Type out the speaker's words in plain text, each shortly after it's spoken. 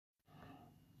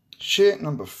Shiur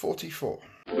number 44.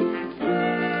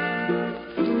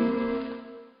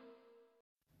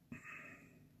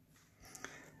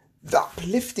 The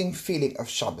uplifting feeling of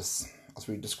Shabbos, as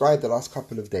we described the last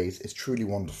couple of days, is truly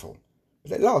wonderful.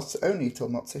 But it lasts only till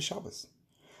Motzei Shabbos.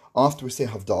 After we say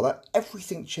Havdalah,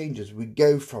 everything changes. We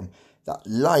go from that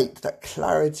light, that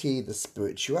clarity, the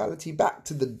spirituality, back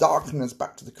to the darkness,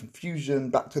 back to the confusion,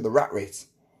 back to the rat race.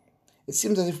 It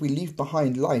seems as if we leave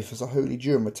behind life as a holy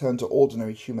Jew and return to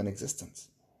ordinary human existence.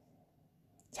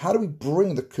 So how do we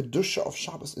bring the Kedusha of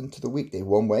Shabbos into the weekday?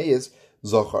 One way is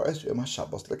Zochar es Yom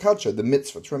HaShabbos L'Kadsho, the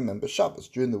mitzvah to remember Shabbos.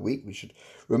 During the week, we should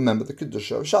remember the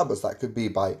Kedusha of Shabbos. That could be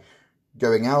by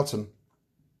going out and,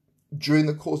 during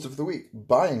the course of the week,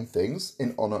 buying things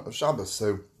in honor of Shabbos.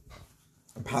 So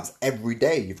perhaps every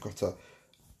day you've got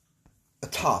a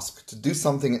task to do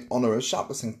something in honor of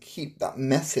Shabbos and keep that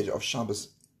message of Shabbos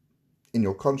in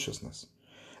your consciousness.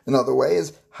 Another way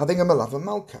is having a Malava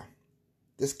Malka.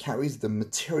 This carries the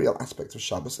material aspect of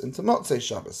Shabbos into Motzei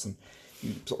Shabbos, and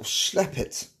you sort of schlep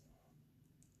it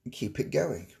and keep it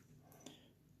going.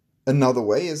 Another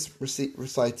way is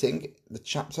reciting the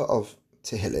chapter of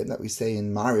Tehillim that we say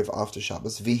in Mariv after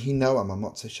Shabbos, Vihi Noam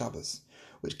Motzei Shabbos,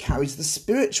 which carries the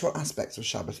spiritual aspects of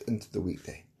Shabbos into the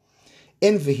weekday.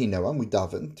 In Vihi Noam, we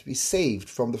daven to be saved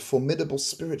from the formidable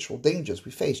spiritual dangers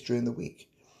we face during the week.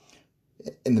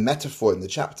 In the metaphor in the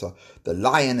chapter, the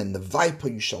lion and the viper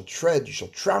you shall tread, you shall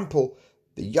trample,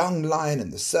 the young lion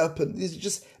and the serpent. These are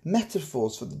just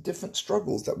metaphors for the different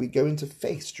struggles that we go into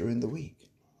face during the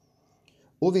week.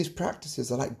 All these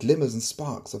practices are like glimmers and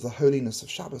sparks of the holiness of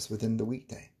Shabbos within the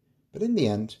weekday. But in the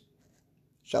end,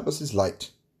 Shabbos is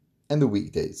light and the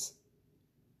weekdays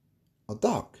are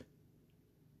dark.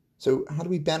 So how do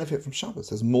we benefit from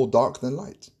Shabbos as more dark than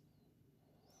light?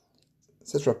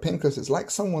 Says Rav Pinchas, it's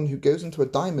like someone who goes into a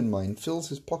diamond mine, fills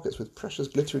his pockets with precious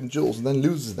glittering jewels and then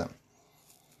loses them.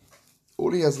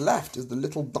 All he has left is the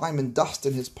little diamond dust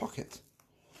in his pocket.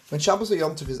 When Shabbos or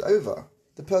Yom Tov is over,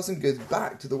 the person goes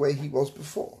back to the way he was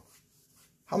before.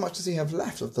 How much does he have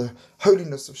left of the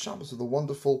holiness of Shabbos, of the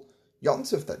wonderful Yom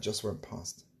Tov that just went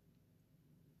past?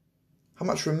 How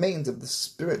much remains of the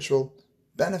spiritual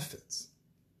benefits?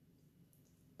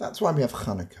 That's why we have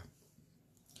Chanukah.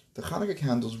 The Chanukah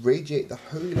candles radiate the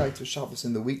holy light of Shabbos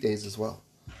in the weekdays as well.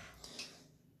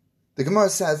 The Gemara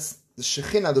says, the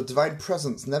Shekhinah, the divine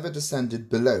presence, never descended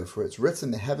below, for it's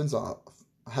written, the heavens are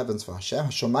heavens for Hashem,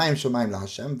 Hashomayim Shomayim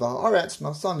LaHashem, Va'aretz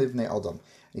Nasan Livnei Adam.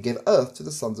 He gave earth to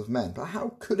the sons of men. But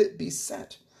how could it be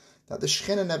said that the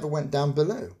Shekhinah never went down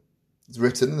below? It's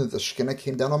written that the Shekhinah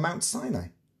came down on Mount Sinai.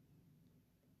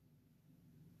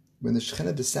 When the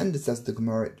Shekhinah descended, says the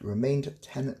Gemara, it remained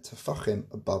 10 tefachim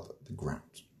above the ground.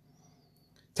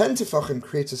 10 tefachim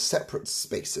creates a separate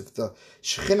space. If the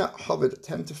Shekhinah hovered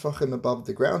 10 tefachim above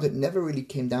the ground, it never really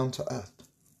came down to earth.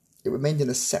 It remained in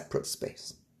a separate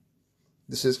space.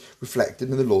 This is reflected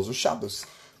in the laws of Shabbos.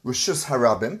 Rishus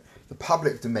Harabim, the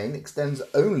public domain, extends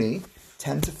only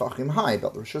 10 tefachim high,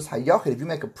 but the Rishus Hayachid, if you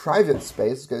make a private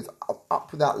space, it goes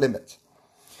up without limit.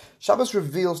 Shabbos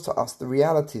reveals to us the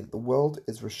reality that the world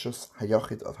is Rishus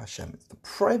Hayachid of Hashem. It's the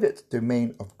private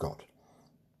domain of God.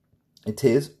 It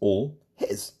is all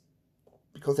His,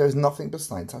 because there is nothing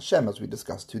besides Hashem, as we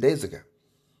discussed 2 days ago.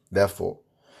 Therefore,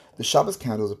 the Shabbos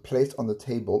candles are placed on the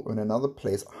table or in another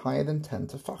place higher than 10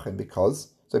 tefachim,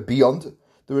 so beyond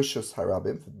the Rishus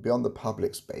Harabim, beyond the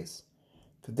public space,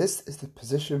 for this is the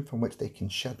position from which they can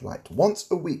shed light. Once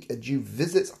a week, a Jew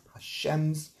visits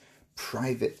Hashem's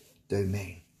private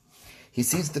domain. He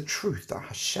sees the truth that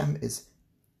Hashem is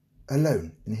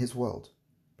alone in His world,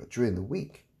 but during the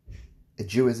week, a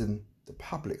Jew is in the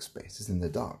public space, is in the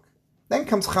dark. Then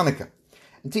comes Chanukah,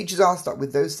 and teaches us that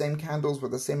with those same candles,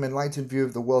 with the same enlightened view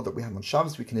of the world that we have on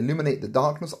Shabbos, we can illuminate the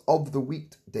darkness of the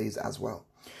weekdays as well.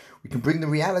 We can bring the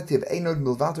reality of Ein Od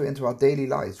Milvado into our daily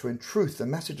lives, for in truth, the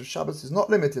message of Shabbos is not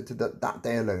limited to that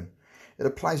day alone. It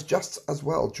applies just as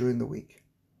well during the week.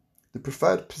 The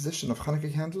preferred position of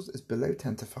Chanukah candles is below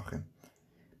 10 tefachim,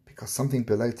 because something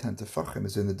below 10 tefachim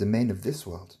is in the domain of this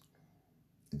world,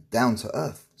 down to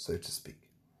earth, so to speak.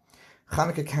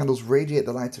 Chanukah candles radiate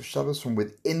the light of Shabbos from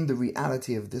within the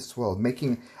reality of this world,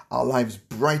 making our lives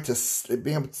brighter,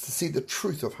 being able to see the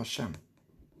truth of Hashem.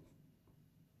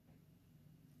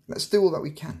 Let's do all that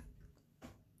we can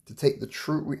to take the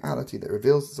true reality that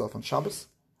reveals itself on Shabbos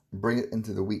and bring it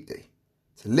into the weekday,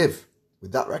 to live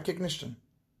with that recognition.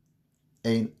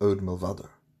 Ein Od Milvado.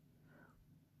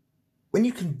 When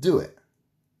you can do it,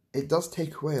 it does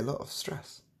take away a lot of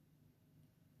stress,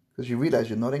 because you realize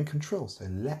you're not in control, so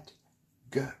let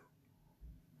go.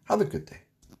 Have a good day.